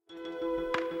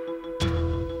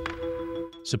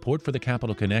Support for the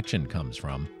Capital Connection comes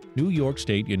from New York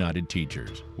State United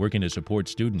Teachers, working to support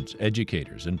students,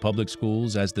 educators, and public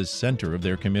schools as the center of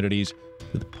their communities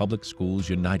with the Public Schools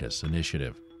Unite Us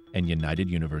initiative. And United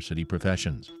University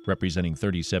Professions, representing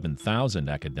 37,000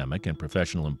 academic and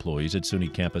professional employees at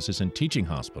SUNY campuses and teaching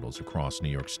hospitals across New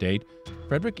York State.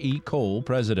 Frederick E. Cole,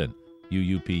 President,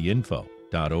 uupinfo.org.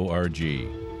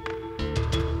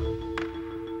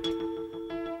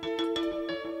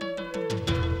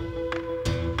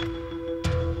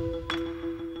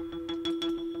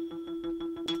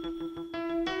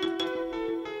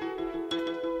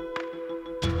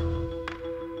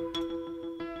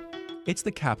 It's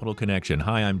the Capital Connection.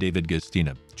 Hi, I'm David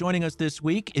Gastina. Joining us this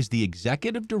week is the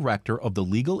Executive Director of the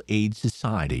Legal Aid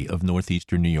Society of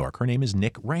Northeastern New York. Her name is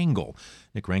Nick Rangel.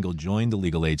 Nick Rangel joined the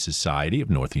Legal Aid Society of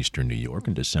Northeastern New York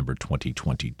in December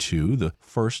 2022, the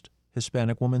first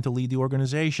Hispanic woman to lead the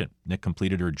organization. Nick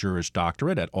completed her Juris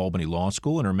Doctorate at Albany Law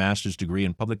School and her master's degree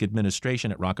in public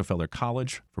administration at Rockefeller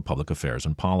College for Public Affairs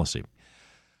and Policy.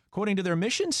 According to their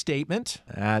mission statement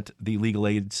at the Legal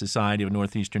Aid Society of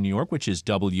Northeastern New York, which is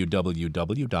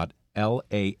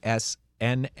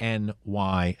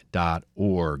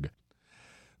www.lasnny.org,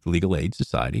 the Legal Aid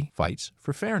Society fights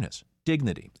for fairness,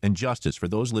 dignity, and justice for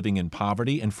those living in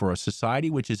poverty and for a society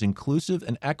which is inclusive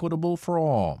and equitable for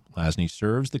all. LASNY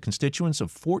serves the constituents of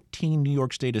 14 New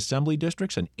York State Assembly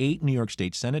districts and 8 New York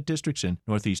State Senate districts in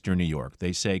Northeastern New York.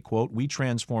 They say, quote, "We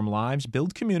transform lives,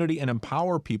 build community, and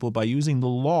empower people by using the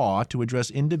law to address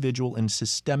individual and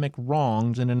systemic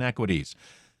wrongs and inequities."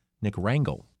 Nick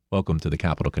Rangel, welcome to the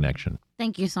Capital Connection.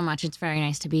 Thank you so much. It's very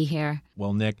nice to be here.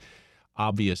 Well, Nick,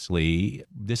 obviously,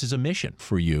 this is a mission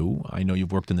for you. I know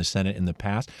you've worked in the Senate in the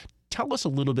past. Tell us a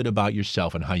little bit about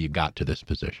yourself and how you got to this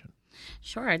position.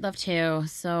 Sure, I'd love to.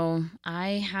 So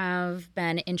I have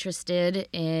been interested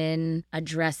in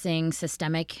addressing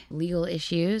systemic legal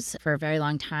issues for a very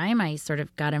long time. I sort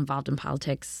of got involved in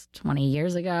politics 20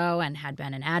 years ago and had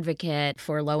been an advocate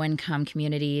for low-income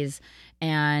communities.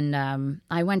 And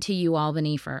I went to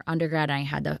UAlbany for undergrad. I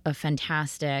had a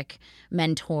fantastic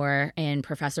mentor in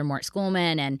Professor Mort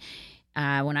Schoolman. And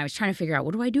when I was trying to figure out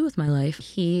what do I do with my life,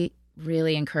 he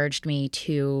really encouraged me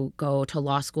to go to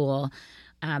law school.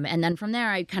 And then from there,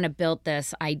 I kind of built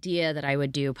this idea that I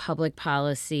would do public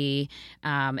policy,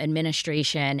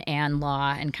 administration, and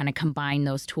law, and kind of combine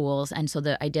those tools. And so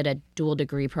I did a dual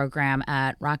degree program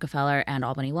at Rockefeller and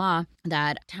Albany Law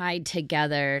that tied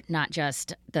together not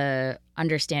just the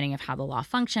understanding of how the law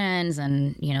functions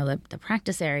and, you know, the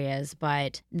practice areas,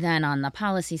 but then on the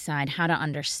policy side, how to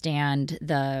understand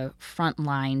the front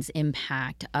lines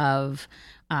impact of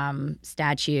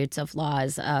statutes, of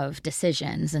laws, of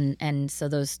decisions. And so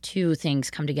those two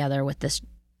things come together with this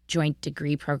joint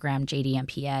degree program,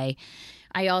 JD-MPA.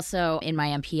 I also, in my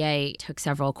MPA, took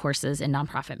several courses in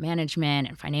nonprofit management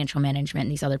and financial management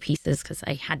and these other pieces because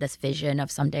I had this vision of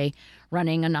someday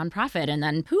running a nonprofit, and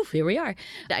then poof, here we are.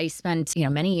 I spent,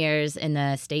 many years in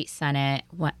the state Senate.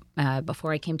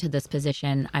 Before I came to this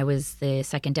position, I was the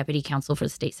second deputy counsel for the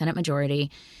state Senate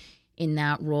majority. In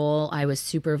that role, I was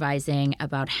supervising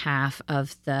about half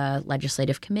of the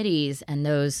legislative committees, and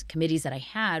those committees that I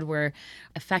had were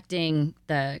affecting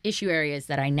the issue areas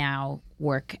that I now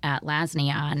work at LASNY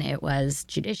on. It was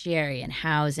judiciary and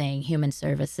housing, human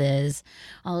services,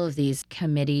 all of these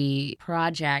committee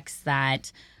projects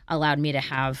that allowed me to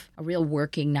have a real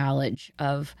working knowledge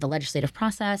of the legislative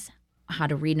process, how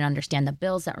to read and understand the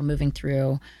bills that were moving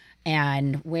through,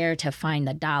 and where to find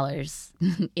the dollars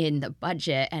in the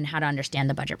budget and how to understand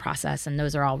the budget process. And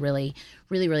those are all really,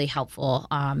 really, really helpful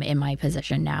in my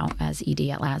position now as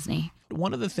ED at LASNY.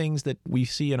 One of the things that we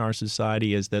see in our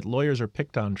society is that lawyers are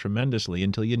picked on tremendously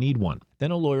until you need one.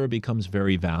 Then a lawyer becomes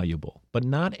very valuable. But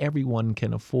not everyone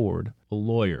can afford a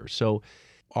lawyer. So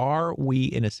are we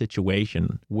in a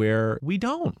situation where we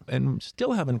don't and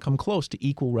still haven't come close to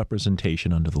equal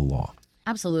representation under the law?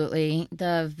 Absolutely.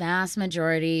 The vast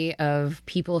majority of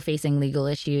people facing legal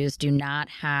issues do not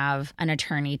have an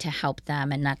attorney to help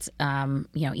them, and that's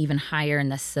even higher in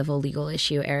the civil legal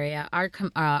issue area.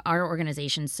 Our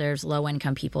organization serves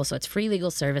low-income people, so it's free legal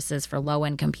services for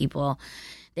low-income people.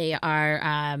 They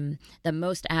are the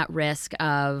most at risk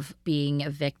of being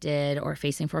evicted or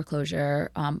facing foreclosure,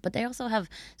 but they also have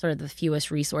sort of the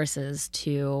fewest resources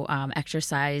to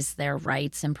exercise their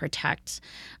rights and protect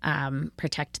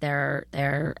their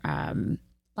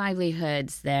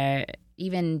livelihoods,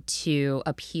 even to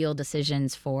appeal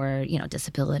decisions for,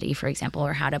 disability, for example,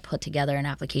 or how to put together an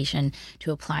application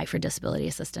to apply for disability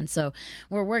assistance. So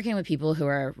we're working with people who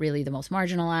are really the most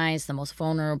marginalized, the most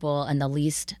vulnerable, and the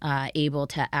least able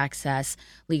to access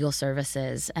legal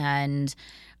services. And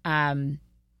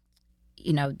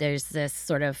there's this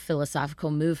sort of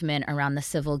philosophical movement around the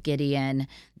civil Gideon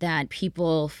that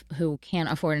people who can't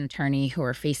afford an attorney, who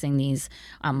are facing these,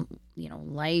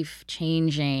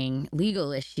 life-changing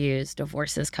legal issues,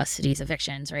 divorces, custodies,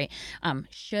 evictions, right,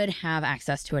 should have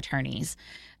access to attorneys.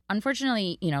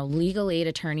 Unfortunately, legal aid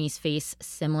attorneys face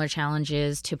similar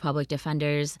challenges to public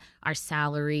defenders. Our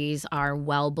salaries are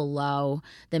well below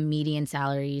the median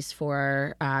salaries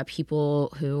for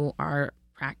people who are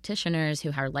practitioners,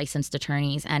 who are licensed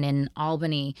attorneys. And in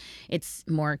Albany, it's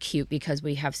more acute because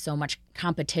we have so much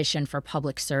competition for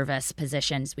public service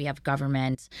positions. We have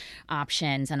government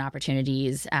options and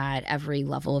opportunities at every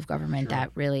level of government that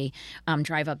really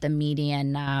drive up the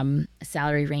median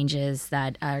salary ranges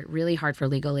that are really hard for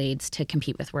legal aids to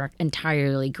compete with. We're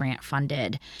entirely grant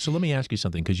funded. So let me ask you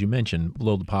something, because you mentioned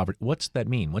below the poverty. What's that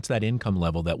mean? What's that income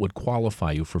level that would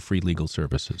qualify you for free legal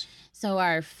services? So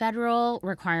our federal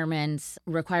requirements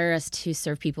require us to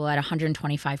serve people at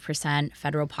 125%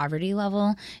 federal poverty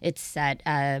level. It's set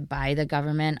by the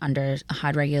government under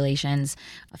HUD regulations.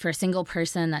 For a single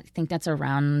person, I think that's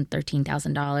around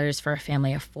 $13,000. For a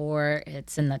family of four,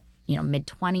 it's in the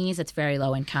mid-20s. It's very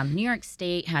low income. New York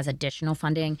State has additional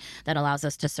funding that allows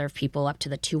us to serve people up to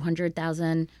the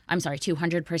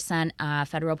 200%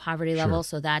 federal poverty level.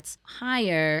 So that's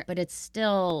higher, but it's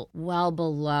still well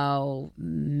below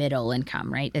middle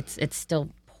income, right? It's still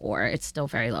poor. It's still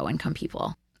very low income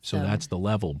people. So that's the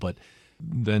level. But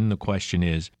then the question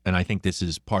is, and I think this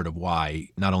is part of why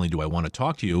not only do I want to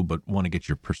talk to you, but want to get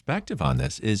your perspective on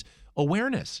this, is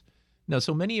awareness. Now,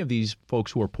 so many of these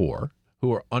folks who are poor,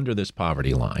 who are under this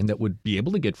poverty line, that would be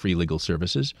able to get free legal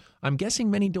services, I'm guessing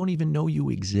many don't even know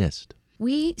you exist.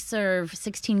 We serve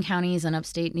 16 counties in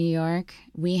upstate New York.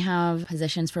 We have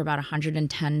positions for about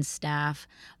 110 staff.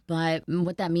 But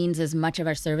what that means is much of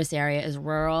our service area is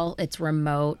rural, it's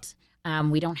remote.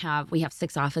 We have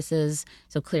 6 offices,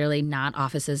 so clearly not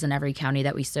offices in every county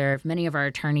that we serve. Many of our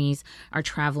attorneys are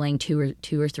traveling 2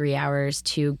 or 3 hours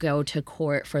to go to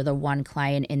court for the one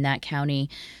client in that county.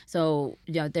 So,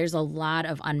 there's a lot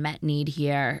of unmet need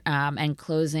here, and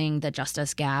closing the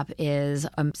justice gap is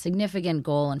a significant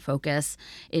goal and focus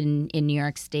in New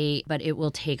York State, but it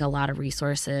will take a lot of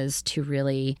resources to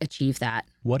really achieve that.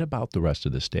 What about the rest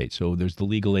of the state? So there's the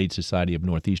Legal Aid Society of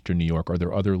Northeastern New York. Are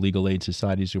there other legal aid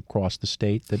societies across the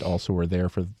state that also are there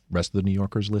for the rest of the New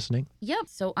Yorkers listening? Yep.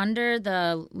 So under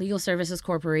the Legal Services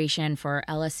Corporation for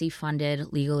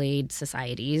LSC-funded legal aid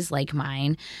societies like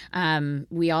mine,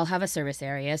 we all have a service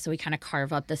area. So we kind of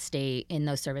carve up the state in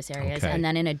those service areas. Okay. And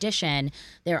then in addition,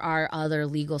 there are other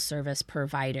legal service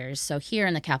providers. So here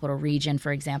in the Capital Region,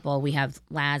 for example, we have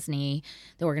LASNY,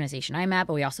 the organization I'm at,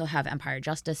 but we also have Empire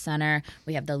Justice Center.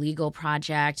 We have the Legal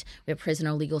Project. We have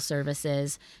Prisoner Legal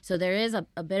Services. So there is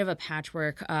a bit of a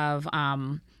patchwork of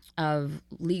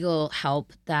legal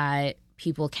help that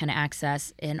people can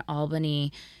access in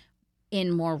Albany.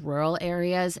 In more rural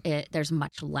areas, there's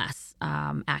much less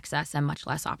access and much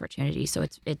less opportunity. So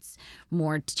it's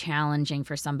more challenging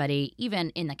for somebody, even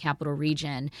in the Capital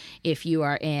Region, if you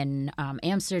are in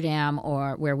Amsterdam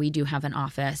or where we do have an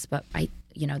office. But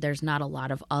there's not a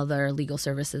lot of other legal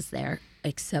services there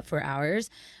except for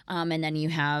ours. And then you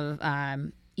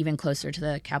have even closer to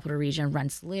the Capital Region,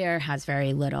 Rensselaer has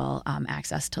very little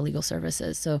access to legal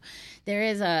services. So there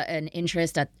is an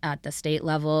interest at the state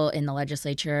level in the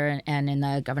legislature and in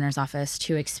the governor's office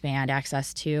to expand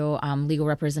access to legal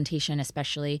representation,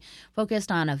 especially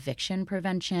focused on eviction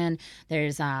prevention.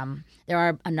 There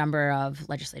are a number of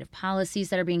legislative policies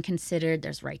that are being considered.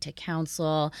 There's right to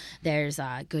counsel. There's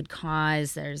good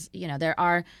cause. There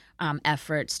are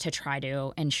efforts to try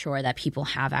to ensure that people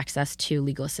have access to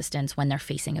legal assistance when they're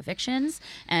facing evictions.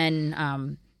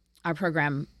 And our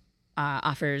program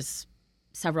offers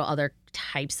several other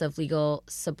types of legal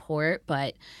support,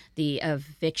 but the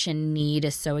eviction need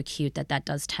is so acute that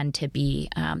does tend to be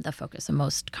the focus of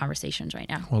most conversations right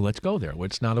now. Well, let's go there.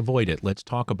 Let's not avoid it. Let's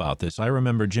talk about this. I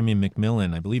remember Jimmy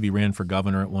McMillan, I believe he ran for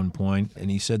governor at one point, and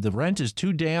he said the rent is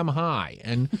too damn high.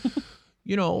 And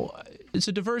it's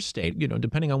a diverse state.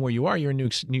 Depending on where you are, you're in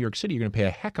New York City, you're going to pay a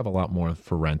heck of a lot more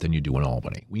for rent than you do in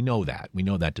Albany. We know that. We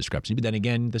know that discrepancy. But then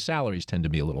again, the salaries tend to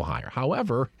be a little higher.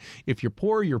 However, if you're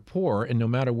poor, you're poor. And no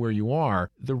matter where you are,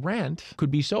 the rent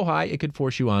could be so high, it could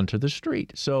force you onto the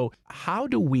street. So how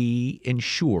do we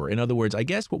ensure, in other words, I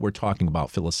guess what we're talking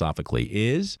about philosophically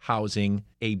is housing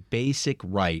a basic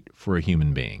right for a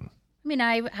human being? mean,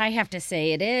 I have to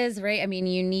say it is, right? I mean,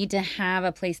 you need to have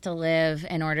a place to live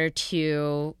in order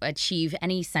to achieve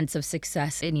any sense of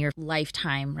success in your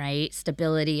lifetime, right?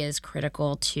 Stability is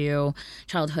critical to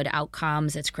childhood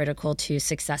outcomes. It's critical to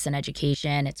success in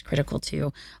education. It's critical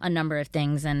to a number of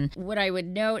things. And what I would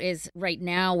note is right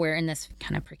now we're in this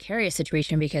kind of precarious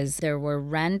situation because there were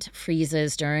rent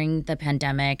freezes during the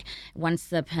pandemic. Once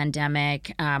the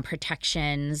pandemic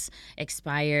protections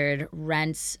expired,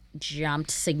 rents jumped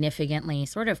significantly,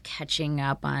 sort of catching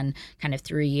up on kind of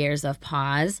 3 years of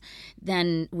pause.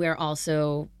 Then we're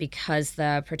also, because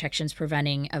the protections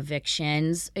preventing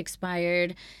evictions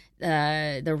expired,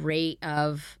 the rate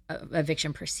of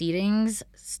eviction proceedings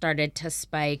started to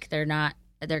spike.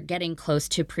 They're getting close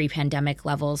to pre-pandemic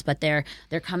levels, but they're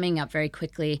coming up very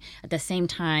quickly. At the same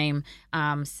time,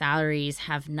 salaries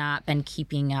have not been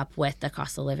keeping up with the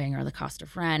cost of living or the cost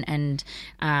of rent. And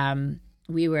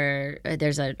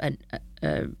there's a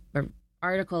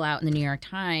article out in the New York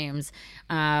Times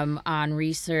on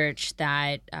research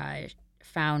that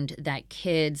found that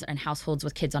kids and households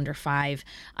with kids under 5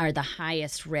 are the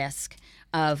highest risk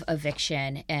of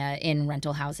eviction in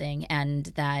rental housing, and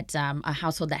that a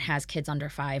household that has kids under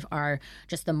 5 are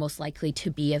just the most likely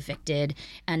to be evicted.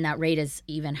 And that rate is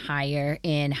even higher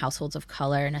in households of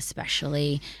color, and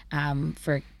especially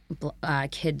for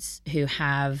kids who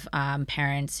have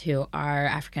parents who are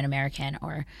African American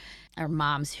or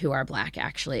moms who are Black,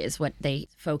 actually, is what they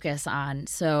focus on.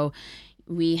 So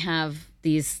we have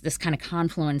this kind of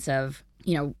confluence of,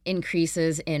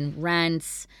 increases in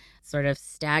rents, sort of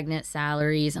stagnant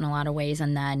salaries in a lot of ways,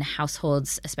 and then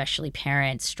households, especially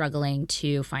parents, struggling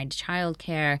to find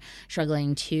childcare,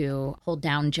 struggling to hold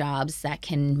down jobs that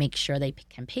can make sure they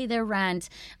can pay their rent.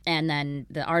 And then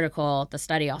the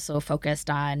study also focused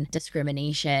on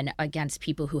discrimination against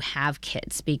people who have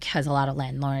kids, because a lot of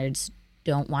landlords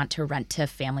don't want to rent to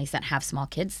families that have small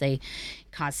kids. They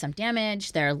cause some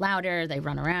damage. They're louder. They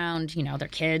run around. They're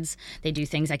kids. They do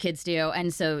things that kids do.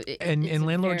 And so and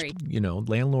landlords,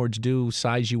 landlords do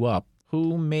size you up,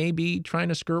 who may be trying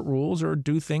to skirt rules or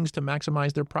do things to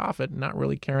maximize their profit, not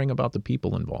really caring about the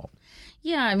people involved.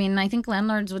 Yeah, I mean, I think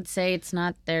landlords would say it's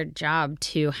not their job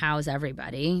to house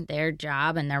everybody. Their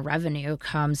job and their revenue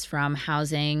comes from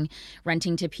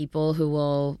renting to people who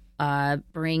will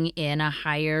bring in a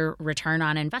higher return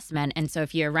on investment. And so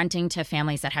if you're renting to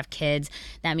families that have kids,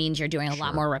 that means you're doing a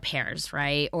lot more repairs,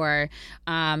 right? Or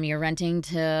you're renting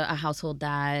to a household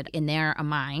that, in their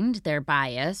mind, their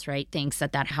bias, right, thinks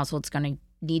that household's going to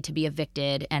need to be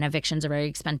evicted, and evictions are very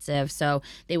expensive. So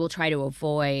they will try to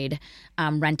avoid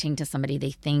renting to somebody they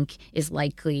think is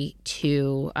likely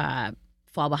to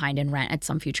fall behind in rent at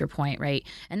some future point, right?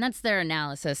 And that's their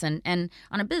analysis. And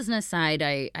on a business side,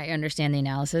 I understand the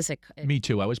analysis. Me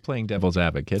too. I was playing devil's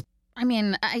advocate. I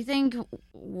mean, I think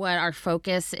what our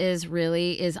focus is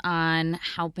on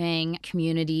helping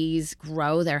communities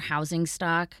grow their housing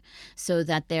stock so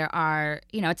that there are,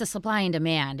 it's a supply and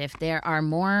demand. If there are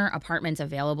more apartments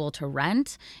available to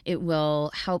rent, it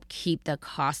will help keep the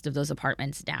cost of those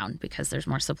apartments down because there's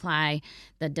more supply.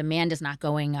 The demand is not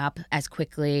going up as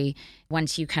quickly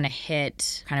once you kind of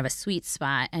hit kind of a sweet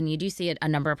spot. And you do see a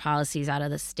number of policies out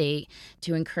of the state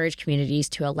to encourage communities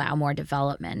to allow more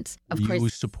development. Of course, you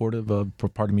supportive of,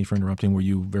 pardon me for interrupting, were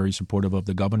you very supportive of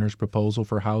the governor's proposal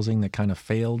for housing that kind of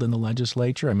failed in the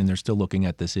legislature? I mean, they're still looking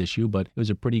at this issue, but it was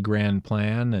a pretty grand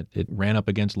plan. It ran up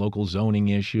against local zoning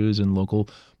issues, and local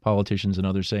politicians and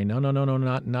others say, no,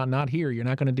 not here. You're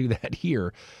not going to do that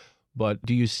here. But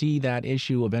do you see that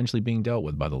issue eventually being dealt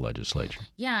with by the legislature?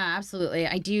 Yeah, absolutely.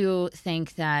 I do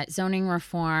think that zoning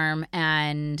reform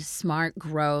and smart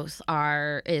growth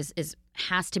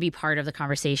has to be part of the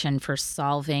conversation for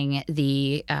solving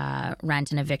the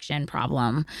rent and eviction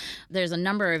problem. There's a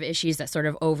number of issues that sort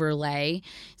of overlay.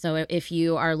 So if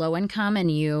you are low income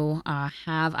and you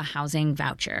have a housing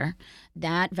voucher,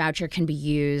 that voucher can be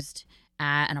used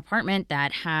at an apartment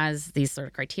that has these sort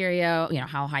of criteria,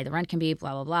 how high the rent can be,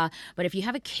 blah, blah, blah. But if you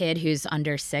have a kid who's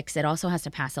under 6, it also has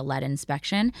to pass a lead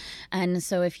inspection. And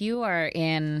so if you are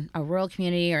in a rural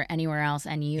community or anywhere else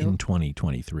and you... In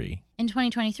 2023. In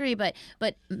 2023, but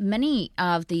many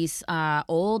of these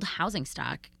old housing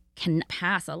stock can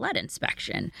pass a lead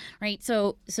inspection, right?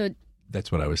 So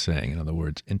that's what I was saying. In other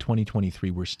words, in 2023,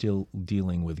 we're still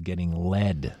dealing with getting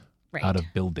lead out of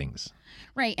buildings.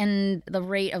 Right. And the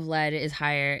rate of lead is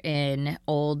higher in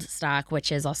old stock,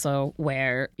 which is also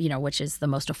which is the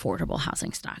most affordable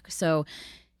housing stock. So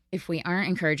if we aren't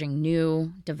encouraging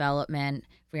new development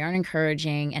if we aren't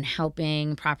encouraging and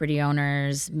helping property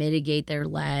owners mitigate their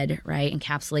lead, right,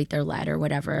 encapsulate their lead or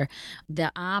whatever,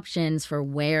 the options for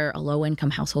where a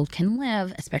low-income household can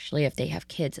live, especially if they have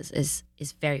kids, is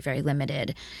very, very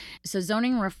limited. So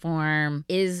zoning reform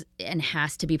is and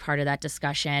has to be part of that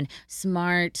discussion.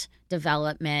 Smart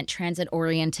development,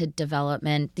 transit-oriented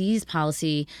development, these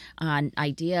policy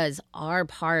ideas are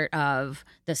part of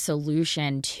the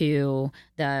solution to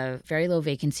the very low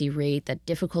vacancy rate, the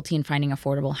difficulty in finding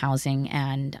affordable housing,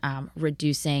 and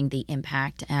reducing the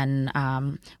impact and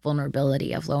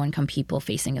vulnerability of low-income people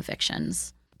facing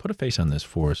evictions. Put a face on this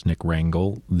for us, Nick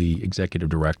Rangel, the Executive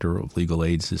Director of Legal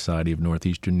Aid Society of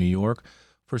Northeastern New York,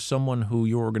 for someone who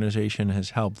your organization has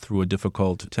helped through a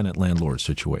difficult tenant-landlord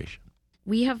situation.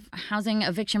 We have a housing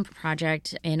eviction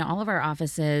project in all of our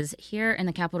offices here in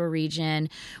the Capital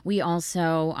Region. We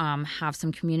also have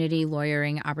some community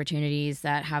lawyering opportunities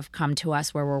that have come to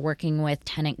us where we're working with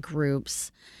tenant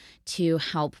groups to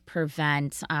help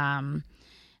prevent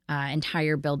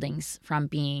entire buildings from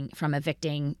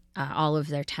evicting all of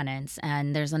their tenants.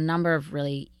 And there's a number of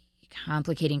really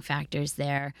complicating factors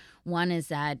there. One is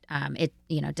that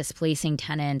displacing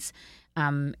tenants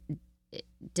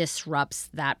disrupts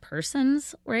that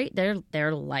person's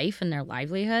their life and their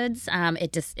livelihoods.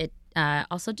 It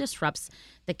also disrupts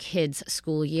the kids'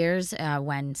 school years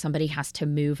when somebody has to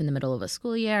move in the middle of a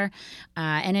school year,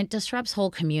 and it disrupts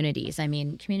whole communities. I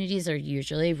mean, communities are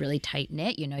usually really tight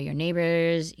knit. You know your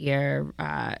neighbors. You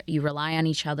rely on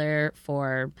each other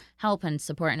for help and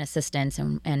support and assistance.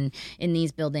 And in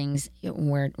these buildings,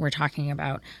 we're talking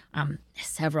about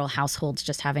several households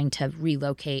just having to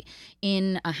relocate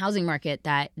in a housing market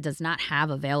that does not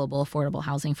have available affordable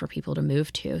housing for people to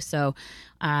move to. So,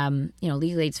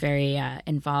 Legal Aid's very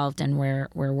involved, and we're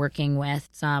working with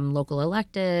some local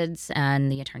electeds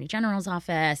and the Attorney General's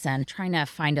office and trying to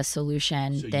find a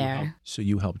solution there. So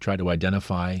you help try to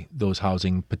identify those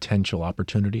housing potential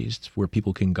opportunities where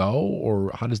people can go,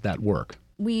 or how does that work?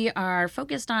 We are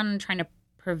focused on trying to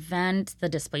prevent the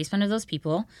displacement of those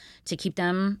people, to keep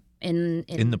them in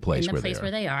the place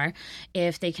where they are.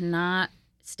 If they cannot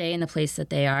stay in the place that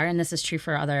they are, and this is true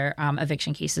for other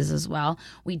eviction cases as well,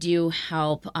 we do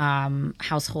help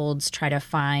households try to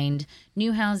find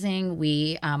new housing.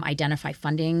 We identify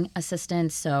funding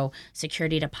assistance, so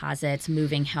security deposits,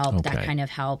 moving help, that kind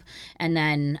of help. And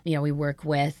then, we work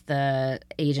with the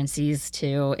agencies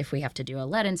to, if we have to do a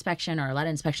lead inspection or a lead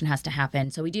inspection has to happen.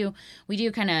 So we do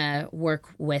kind of work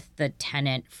with the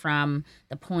tenant from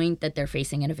the point that they're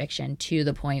facing an eviction to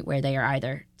the point where they are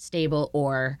either stable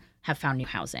or have found new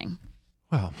housing.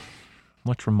 Well,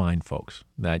 let's remind folks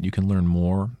that you can learn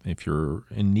more if you're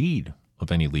in need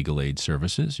of any legal aid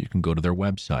services. You can go to their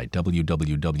website,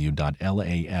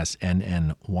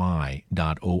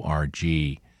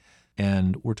 www.lasnny.org.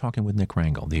 And we're talking with Nick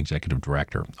Rangel, the Executive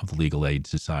Director of the Legal Aid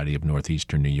Society of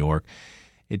Northeastern New York.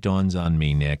 It dawns on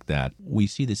me, Nick, that we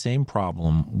see the same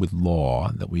problem with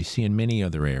law that we see in many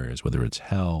other areas, whether it's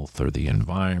health or the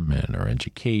environment or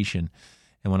education.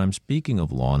 And when I'm speaking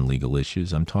of law and legal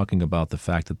issues, I'm talking about the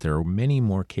fact that there are many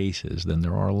more cases than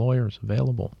there are lawyers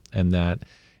available. And that,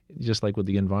 just like with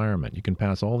the environment, you can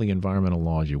pass all the environmental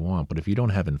laws you want, but if you don't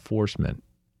have enforcement,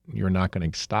 you're not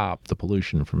going to stop the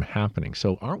pollution from happening.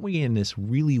 So aren't we in this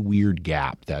really weird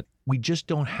gap that we just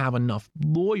don't have enough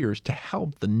lawyers to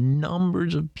help the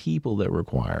numbers of people that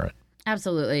require it?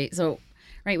 Absolutely. So,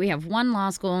 right, we have one law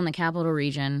school in the Capital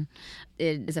Region.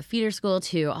 It is a feeder school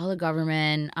to all the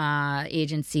government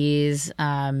agencies.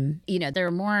 There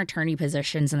are more attorney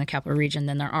positions in the Capital Region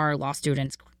than there are law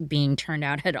students being turned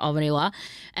out at Albany Law.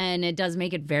 And it does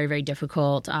make it very, very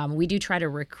difficult. We do try to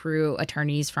recruit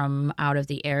attorneys from out of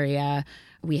the area.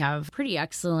 We have pretty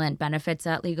excellent benefits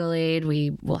at Legal Aid.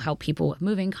 We will help people with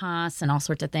moving costs and all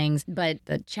sorts of things. But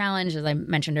the challenge, as I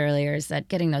mentioned earlier, is that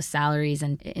getting those salaries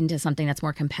into something that's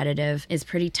more competitive is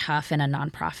pretty tough in a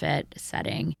nonprofit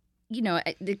setting.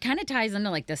 It kind of ties into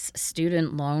like this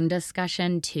student loan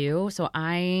discussion too. So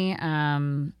I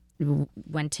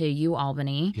went to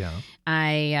UAlbany. Yeah.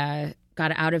 I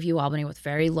got out of UAlbany with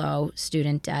very low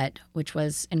student debt, which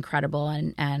was incredible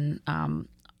and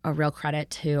a real credit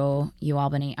to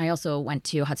UAlbany. I also went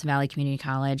to Hudson Valley Community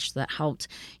College. That helped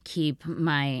keep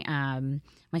my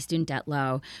my student debt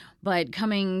low. But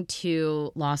coming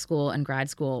to law school and grad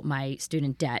school, my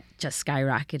student debt just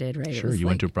skyrocketed, right? Sure, you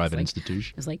went to a private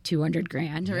institution. It was like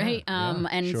 $200,000, right?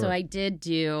 Sure. So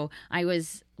I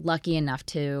was lucky enough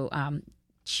to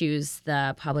choose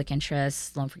the public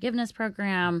interest loan forgiveness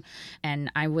program.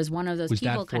 And I was one of those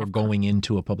people. Was that for going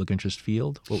into a public interest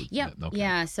field? Yep. Okay.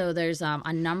 Yeah. So there's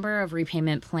a number of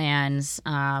repayment plans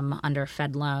under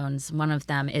Fed loans. One of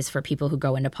them is for people who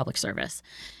go into public service.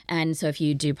 And so if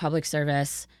you do public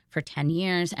service for 10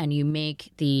 years and you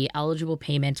make the eligible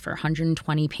payments for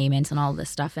 120 payments and all this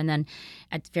stuff, and then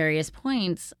at various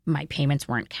points my payments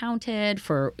weren't counted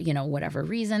for whatever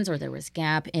reasons, or there was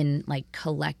gap in like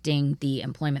collecting the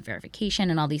employment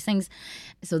verification and all these things,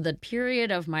 so the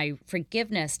period of my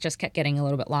forgiveness just kept getting a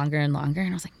little bit longer and longer,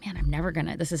 and I was like,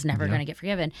 man, this is never gonna get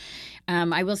forgiven.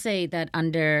 I will say that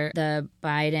under the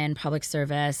Biden public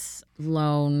service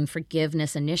loan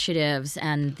forgiveness initiatives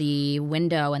and the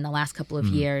window in the last couple of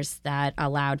years that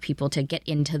allowed people to get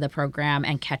into the program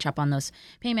and catch up on those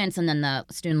payments, and then the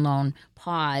student loan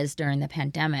pause during the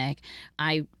pandemic,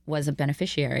 I was a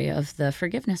beneficiary of the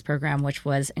forgiveness program, which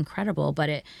was incredible.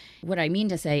 But what I mean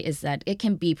to say is that it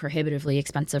can be prohibitively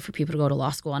expensive for people to go to law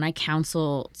school. And I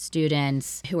counsel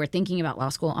students who are thinking about law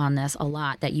school on this a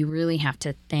lot, that you really have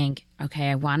to think, okay,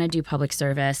 I want to do public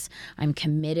service. I'm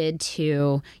committed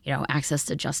to, access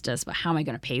to justice, but how am I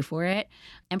going to pay for it?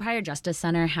 Empire Justice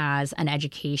Center has an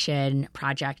education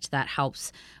project that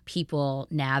helps people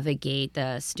navigate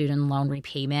the student loan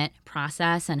repayment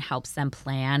process and helps them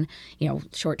plan,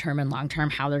 short-term and long-term,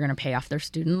 how they're going to pay off their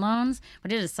student loans.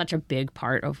 But it is such a big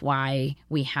part of why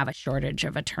we have a shortage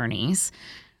of attorneys.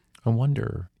 I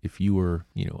wonder if you were,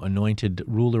 anointed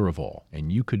ruler of all,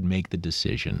 and you could make the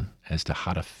decision as to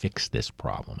how to fix this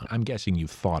problem. I'm guessing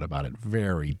you've thought about it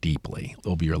very deeply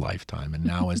over your lifetime, and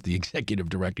now as the executive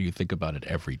director, you think about it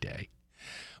every day.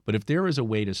 But if there is a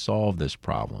way to solve this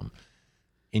problem,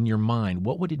 in your mind,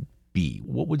 what would it be?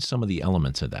 What would some of the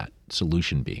elements of that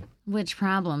solution be? Which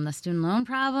problem? The student loan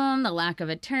problem, the lack of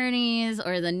attorneys,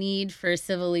 or the need for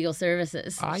civil legal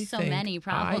services? Many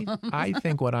problems. I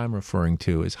think what I'm referring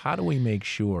to is, how do we make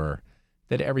sure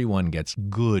that everyone gets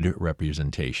good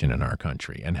representation in our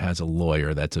country and has a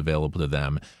lawyer that's available to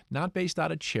them, not based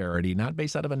out of charity, not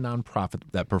based out of a nonprofit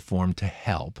that performed to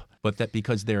help, but that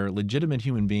because they're legitimate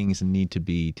human beings and need to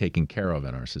be taken care of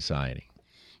in our society?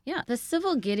 Yeah, the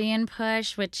Civil Gideon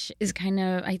push, which is kind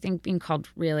of, I think, being called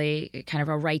really kind of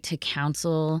a right to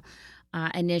counsel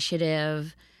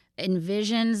initiative,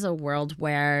 envisions a world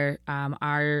where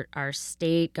our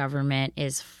state government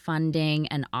is funding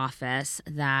an office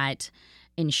that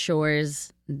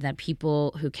ensures that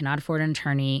people who cannot afford an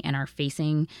attorney and are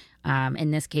facing,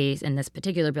 in this case, in this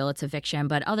particular bill, it's eviction,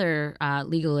 but other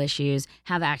legal issues,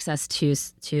 have access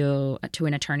to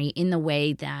an attorney in the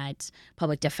way that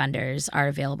public defenders are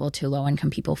available to low-income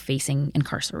people facing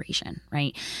incarceration,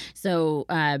 right? So,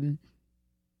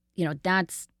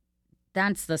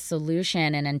 that's the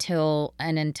solution, and until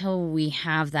we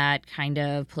have that kind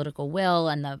of political will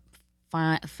and the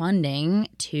funding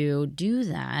to do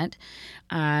that,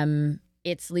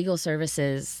 it's legal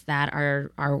services that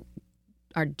are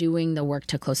doing the work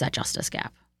to close that justice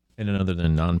gap. And other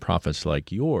than nonprofits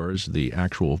like yours, the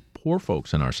actual poor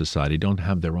folks in our society don't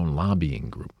have their own lobbying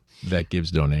group that gives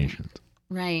donations.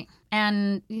 Right.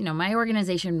 And, my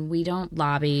organization, we don't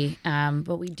lobby,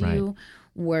 but we do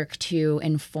work to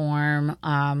inform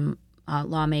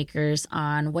lawmakers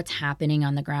on what's happening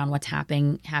on the ground, what's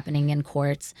happening in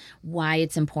courts, why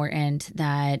it's important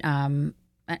that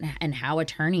and how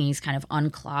attorneys kind of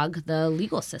unclog the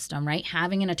legal system, right?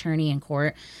 Having an attorney in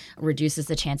court reduces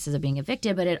the chances of being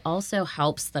evicted, but it also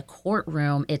helps the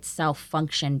courtroom itself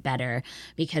function better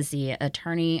because the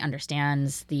attorney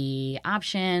understands the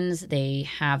options. They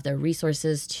have the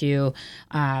resources to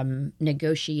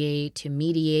negotiate, to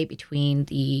mediate between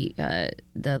the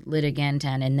litigant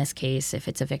and, in this case, if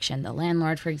it's eviction, the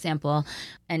landlord, for example.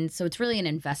 And so it's really an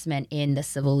investment in the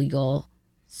civil legal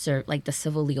the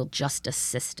civil legal justice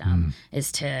system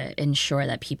is to ensure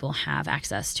that people have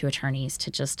access to attorneys to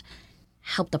just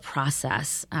help the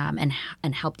process and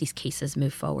help these cases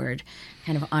move forward,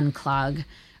 kind of unclog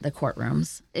the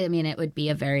courtrooms. I mean, it would be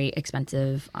a very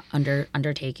expensive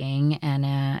undertaking, and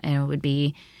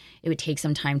it would take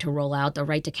some time to roll out. The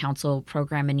Right to Counsel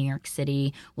program in New York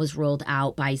City was rolled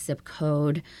out by zip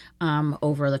code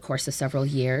over the course of several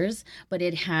years, but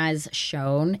it has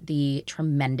shown the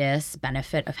tremendous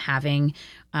benefit of having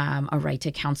a right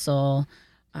to counsel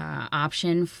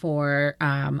option for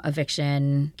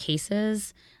eviction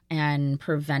cases and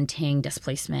preventing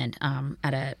displacement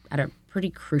at a pretty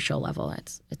crucial level.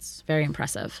 It's very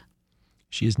impressive.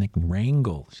 She is Nick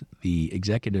Rangel, the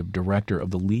executive director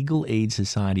of the Legal Aid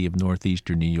Society of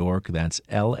Northeastern New York. That's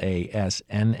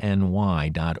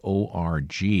LASNNY.org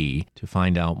to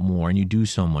find out more. And you do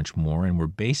so much more. And we're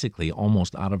basically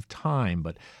almost out of time.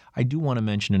 But I do want to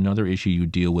mention another issue you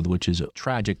deal with, which is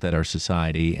tragic that our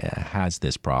society has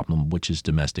this problem, which is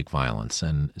domestic violence.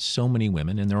 And so many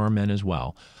women, and there are men as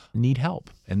well, need help.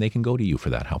 And they can go to you for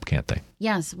that help, can't they?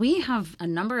 Yes, we have a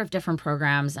number of different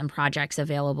programs and projects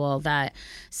available that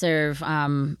serve,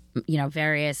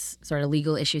 various sort of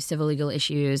legal issues, civil legal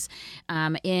issues.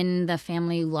 In the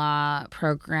family law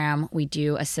program, we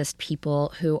do assist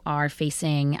people who are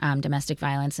facing domestic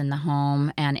violence in the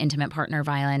home and intimate partner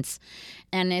violence.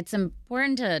 And it's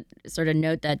important to sort of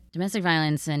note that domestic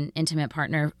violence and intimate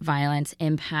partner violence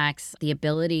impacts the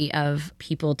ability of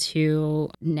people to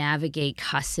navigate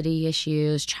custody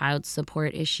issues, child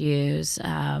support issues,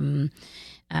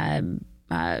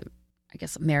 I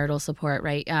guess marital support,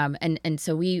 right? And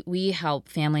so we help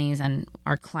families and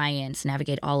our clients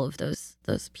navigate all of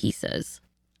those pieces.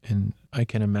 And I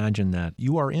can imagine that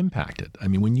you are impacted. I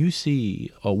mean, when you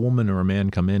see a woman or a man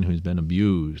come in who's been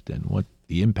abused and what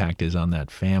the impact is on that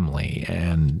family,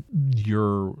 and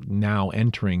you're now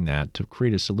entering that to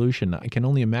create a solution, I can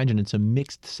only imagine it's a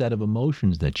mixed set of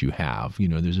emotions that you have. You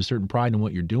know, there's a certain pride in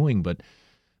what you're doing, but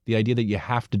the idea that you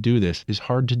have to do this is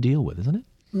hard to deal with, isn't it?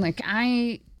 Like,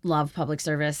 I love public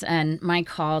service, and my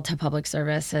call to public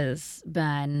service has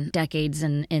been decades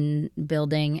in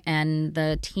building, and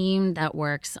the team that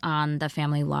works on the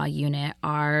family law unit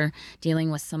are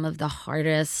dealing with some of the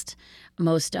hardest,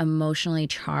 most emotionally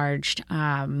charged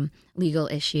legal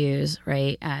issues,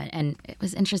 right? And it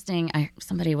was interesting.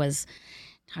 Somebody was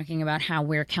talking about how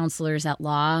we're counselors at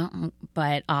law,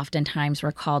 but oftentimes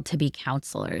we're called to be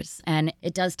counselors. And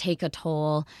it does take a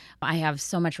toll. I have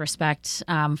so much respect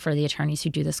for the attorneys who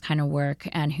do this kind of work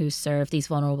and who serve these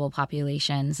vulnerable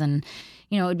populations. And,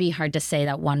 it would be hard to say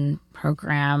that one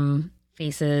program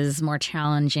faces more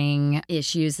challenging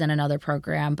issues than another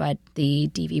program, but the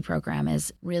DV program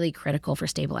is really critical for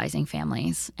stabilizing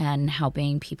families and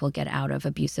helping people get out of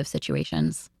abusive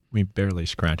situations. We barely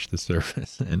scratched the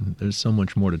surface, and there's so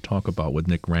much more to talk about with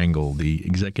Nick Rangel, the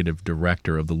executive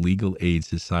director of the Legal Aid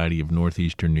Society of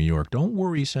Northeastern New York. Don't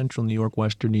worry, Central New York,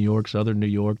 Western New York, Southern New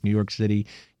York City.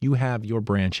 You have your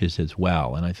branches as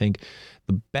well. And I think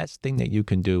the best thing that you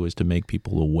can do is to make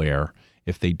people aware,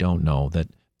 if they don't know, that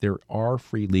there are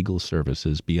free legal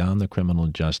services beyond the criminal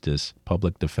justice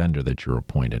public defender that you're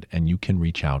appointed, and you can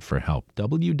reach out for help.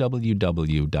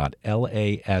 www.lasnny.org.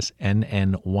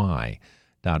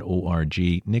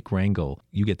 Nick Rangel,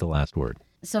 you get the last word.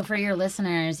 So for your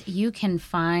listeners, you can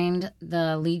find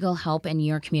the legal help in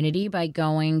your community by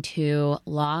going to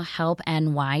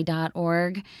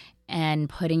lawhelpny.org and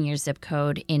putting your zip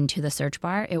code into the search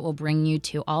bar. It will bring you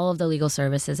to all of the legal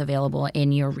services available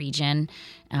in your region,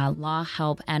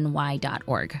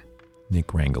 lawhelpny.org. Nick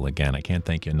Rangel, again, I can't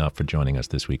thank you enough for joining us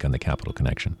this week on The Capital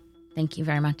Connection. Thank you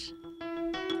very much.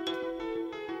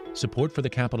 Support for The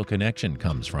Capital Connection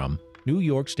comes from New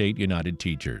York State United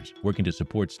Teachers, working to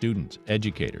support students,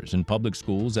 educators, and public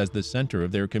schools as the center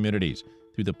of their communities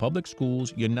through the Public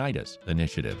Schools Unite Us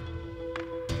initiative.